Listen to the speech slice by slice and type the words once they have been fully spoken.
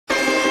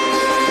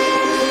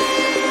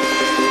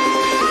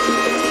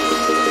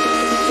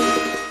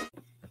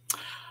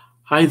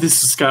Hi,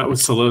 this is Scott with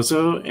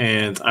Solozo,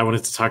 and I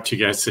wanted to talk to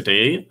you guys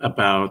today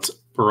about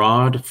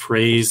broad,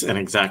 phrase, and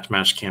exact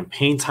match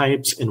campaign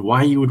types and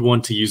why you would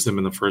want to use them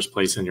in the first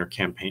place in your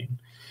campaign.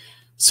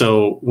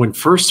 So when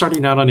first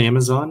starting out on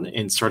Amazon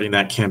and starting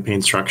that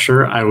campaign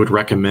structure, I would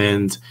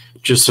recommend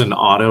just an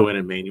auto and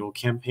a manual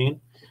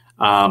campaign.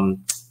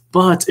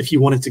 But if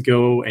you wanted to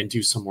go and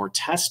do some more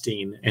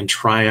testing and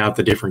try out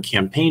the different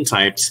campaign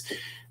types,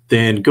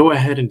 then go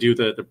ahead and do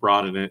the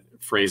broad and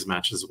phrase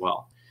match as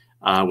well.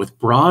 With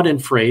broad and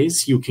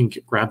phrase, you can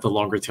grab the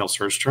longer tail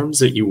search terms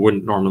that you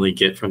wouldn't normally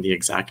get from the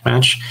exact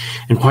match.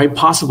 And quite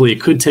possibly, it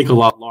could take a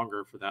lot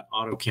longer for that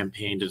auto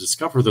campaign to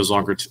discover those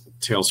longer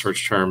tail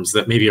search terms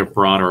that maybe a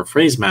broad or a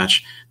phrase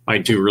match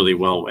might do really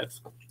well with.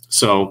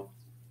 So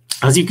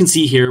as you can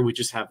see here, we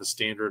just have the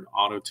standard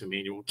auto to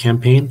manual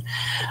campaign.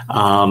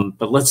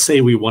 But let's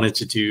say we wanted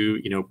to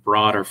do,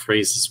 broad or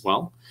phrase as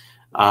well.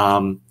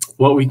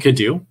 What we could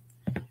do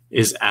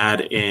is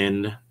add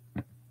in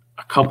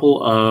a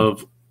couple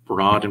of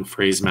broad and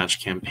phrase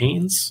match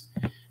campaigns.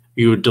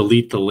 We would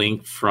delete the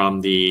link from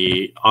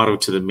the auto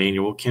to the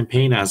manual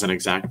campaign as an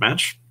exact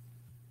match.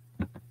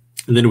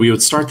 And then we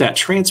would start that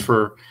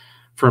transfer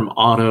from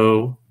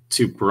auto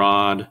to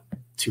broad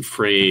to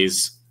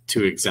phrase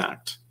to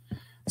exact.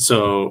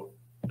 So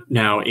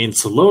now in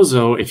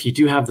Solozo, if you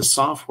do have the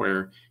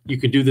software, you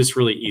can do this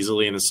really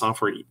easily, and the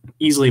software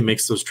easily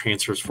makes those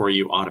transfers for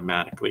you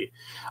automatically.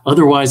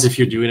 Otherwise, if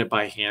you're doing it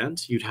by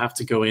hand, you'd have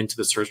to go into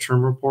the search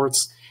term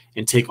reports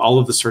and take all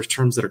of the search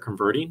terms that are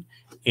converting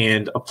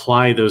and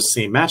apply those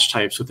same match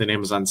types within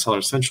Amazon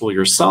Seller Central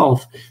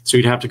yourself. So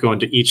you'd have to go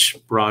into each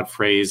broad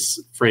phrase,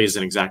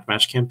 and exact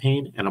match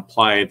campaign and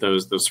apply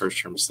those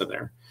search terms to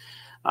there.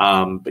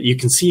 But you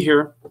can see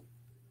here,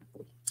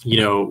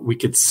 we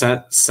could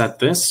set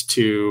this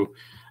to,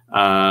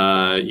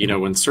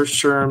 when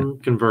search term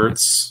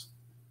converts,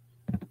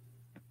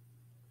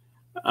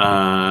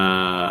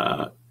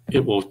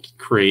 it will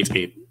create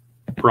a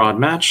broad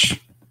match,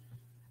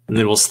 and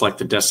then we'll select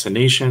the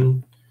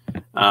destination.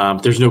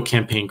 There's no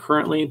campaign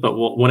currently, but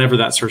whenever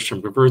that search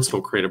term converts,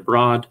 it'll create a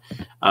broad,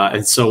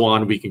 and so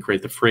on. We can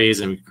create the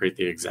phrase and we can create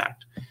the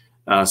exact.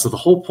 So the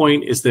whole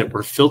point is that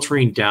we're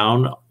filtering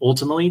down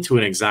ultimately to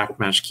an exact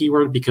match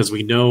keyword because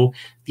we know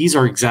these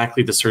are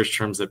exactly the search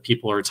terms that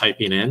people are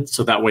typing in.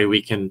 So that way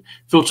we can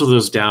filter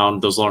those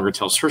down, those longer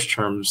tail search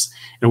terms,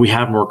 and we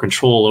have more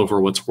control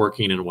over what's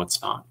working and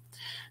what's not.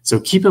 So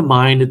keep in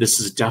mind, this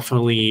is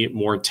definitely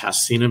more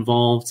testing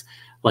involved.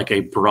 Like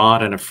a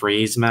broad and a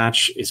phrase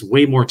match is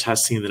way more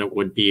testing than it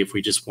would be if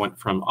we just went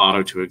from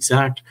auto to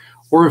exact,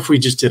 or if we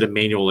just did a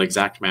manual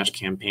exact match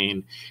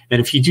campaign. And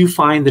if you do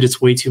find that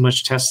it's way too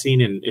much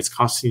testing and it's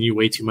costing you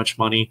way too much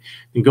money,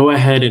 then go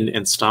ahead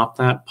and stop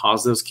that,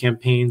 pause those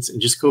campaigns,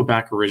 and just go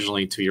back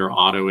originally to your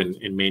auto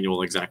and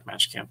manual exact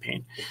match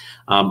campaign.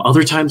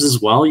 Other times as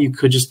well, you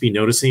could just be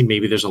noticing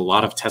maybe there's a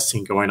lot of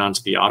testing going on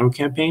to the auto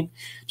campaign.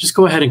 Just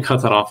go ahead and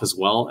cut that off as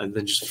well, and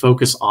then just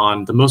focus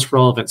on the most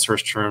relevant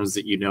search terms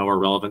that you know are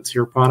relevant to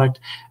your product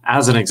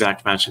as an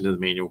exact match into the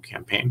manual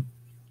campaign.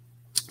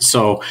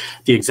 So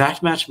the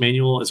exact match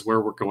manual is where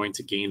we're going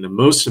to gain the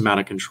most amount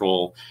of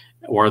control,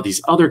 or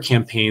these other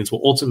campaigns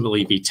will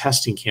ultimately be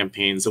testing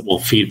campaigns that will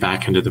feed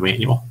back into the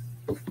manual.